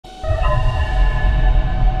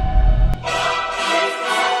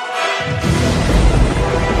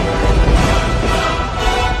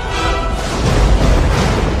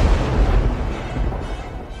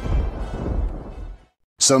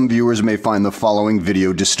Some viewers may find the following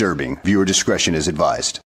video disturbing. Viewer discretion is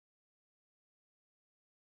advised.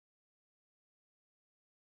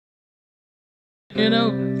 You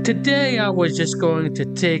know, today I was just going to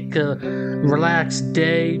take a relaxed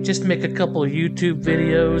day, just make a couple of YouTube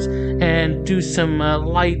videos and do some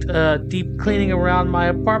light deep cleaning around my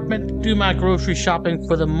apartment, do my grocery shopping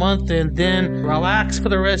for the month, and then relax for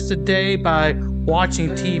the rest of the day by watching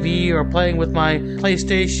TV or playing with my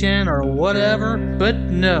PlayStation or whatever. But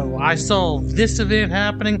no, I saw this event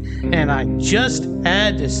happening and I just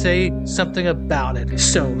had to say something about it.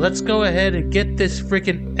 So let's go ahead and get this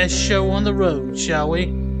freaking show on the road, shall we?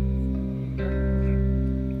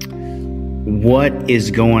 What is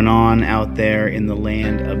going on out there in the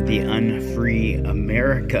land of the unfree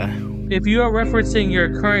America? If you are referencing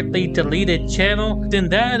your currently deleted channel, then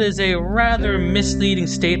that is a rather misleading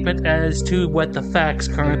statement as to what the facts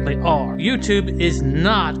currently are. YouTube is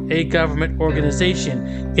not a government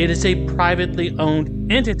organization. It is a privately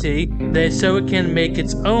owned entity, so it can make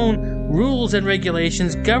its own rules and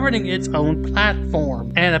regulations governing its own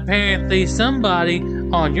platform. And apparently somebody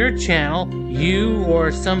on your channel, you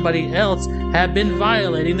or somebody else, have been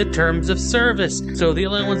violating the terms of service. So the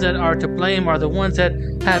only ones that are to blame are the ones that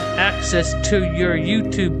have access to your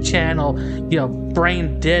YouTube channel, you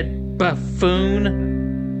brain dead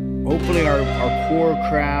buffoon. Hopefully our core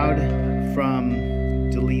crowd from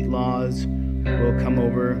Delete Laws will come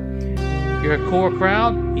over. Your core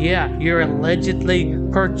crowd? Yeah, your allegedly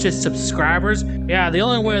purchased subscribers? Yeah, the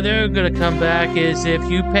only way they're gonna come back is if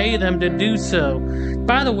you pay them to do so.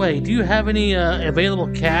 By the way, do you have any available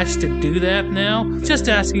cash to do that now? Just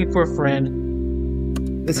asking for a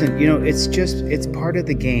friend. Listen, you know, it's part of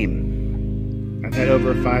the game. I've had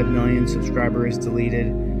over 5 million subscribers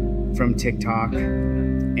deleted from TikTok,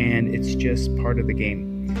 and it's just part of the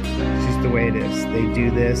game. It's just the way it is. They do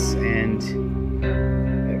this, and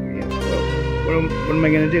what am I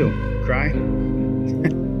gonna do? Cry?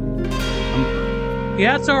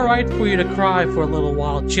 Yeah, it's alright for you to cry for a little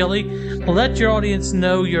while, Chili. Let your audience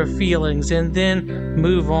know your feelings and then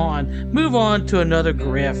move on. Move on to another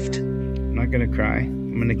grift. I'm not gonna cry.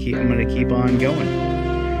 I'm gonna keep on going.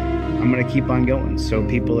 I'm gonna keep on going. So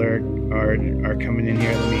people are coming in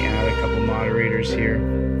here. Let me add a couple moderators here.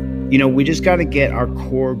 You know, we just gotta get our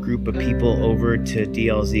core group of people over to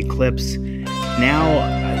DLZ Clips. Now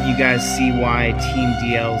you guys see why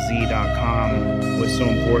TeamDLZ.com was so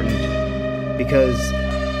important, because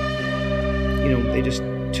you know they just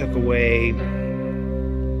took away,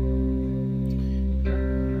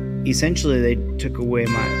 essentially they took away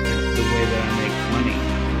the way that I make money,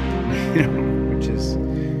 you know, which is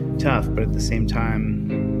tough, but at the same time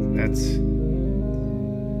that's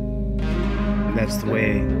the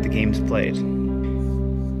way the game's played.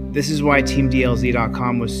 This is why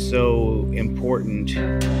TeamDLZ.com was so important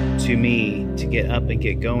to me to get up and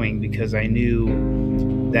get going, because I knew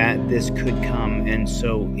that this could come, and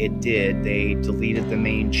so it did. They deleted the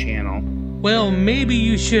main channel. Well, maybe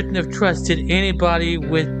you shouldn't have trusted anybody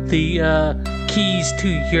with the keys to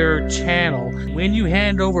your channel. When you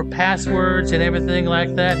hand over passwords and everything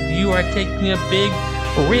like that, you are taking a big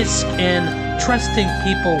risk in trusting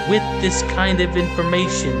people with this kind of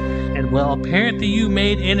information. And well, apparently you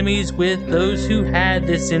made enemies with those who had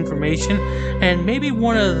this information, and maybe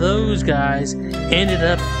one of those guys ended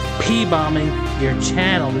up P-bombing your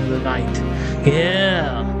channel the night.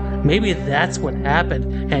 Yeah, maybe that's what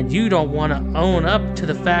happened, and you don't want to own up to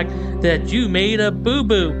the fact that you made a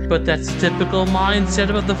boo-boo. But that's the typical mindset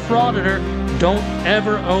of the frauditor. Don't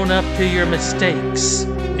ever own up to your mistakes.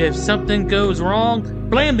 If something goes wrong,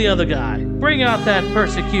 blame the other guy. Bring out that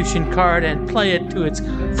persecution card and play it to its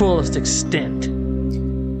fullest extent.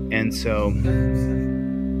 And so,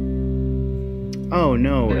 oh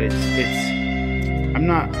no, it's I'm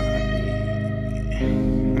not.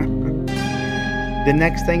 The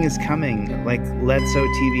next thing is coming. Like Let's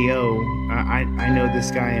TVO. I know this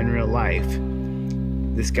guy in real life.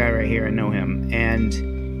 This guy right here, I know him, and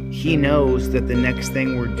he knows that the next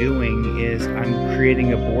thing we're doing is I'm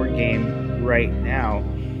creating a board game right now.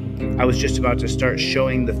 I was just about to start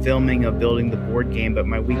showing the filming of building the board game, but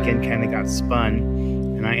my weekend kind of got spun,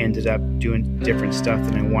 and I ended up doing different stuff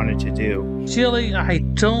than I wanted to do. Chili, I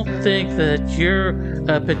don't think that your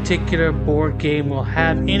particular board game will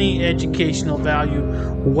have any educational value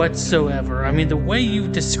whatsoever. I mean, the way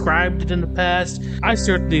you've described it in the past, I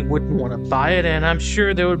certainly wouldn't want to buy it, and I'm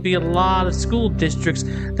sure there would be a lot of school districts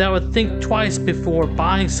that would think twice before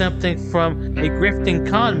buying something from a grifting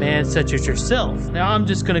con man such as yourself. Now, I'm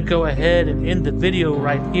just going to go ahead and end the video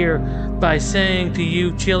right here by saying to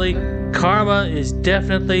you, Chili, karma is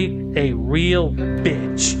definitely a real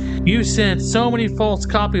bitch. You sent so many false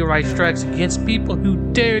copyright strikes against people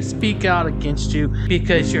who dared speak out against you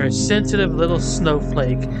because you're a sensitive little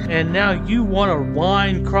snowflake. And now you want to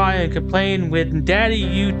whine, cry, and complain when Daddy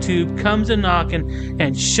YouTube comes a knocking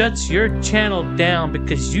and shuts your channel down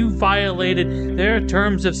because you violated their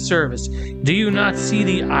terms of service. Do you not see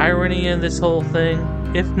the irony in this whole thing?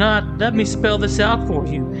 If not, let me spell this out for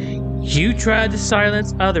you. You tried to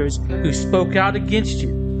silence others who spoke out against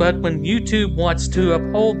you. But when YouTube wants to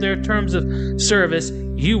uphold their terms of service,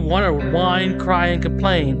 you want to whine, cry, and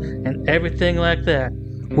complain, and everything like that.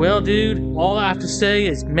 Well, dude, all I have to say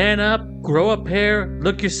is man up, grow a pair,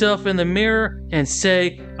 look yourself in the mirror, and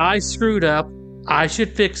say, I screwed up, I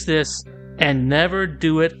should fix this, and never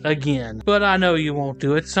do it again. But I know you won't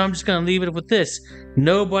do it, so I'm just going to leave it with this.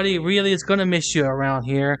 Nobody really is going to miss you around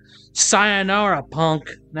here. Sayonara, punk.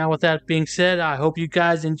 Now with that being said, I hope you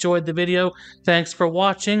guys enjoyed the video. Thanks for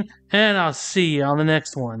watching, and I'll see you on the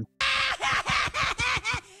next one.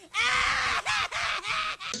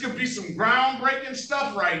 This could be some groundbreaking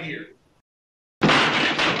stuff right here.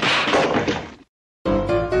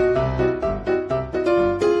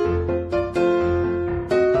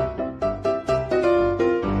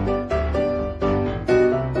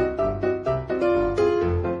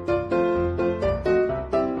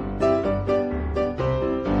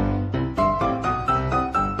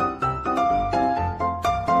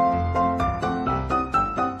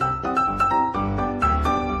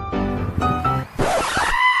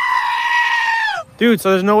 Dude,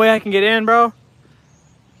 so there's no way I can get in, bro?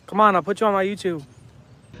 Come on, I'll put you on my YouTube.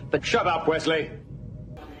 But shut up, Wesley.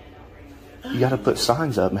 You gotta put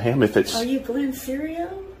signs up, ma'am, if it's... Are you Glenn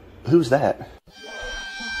Serio? Who's that?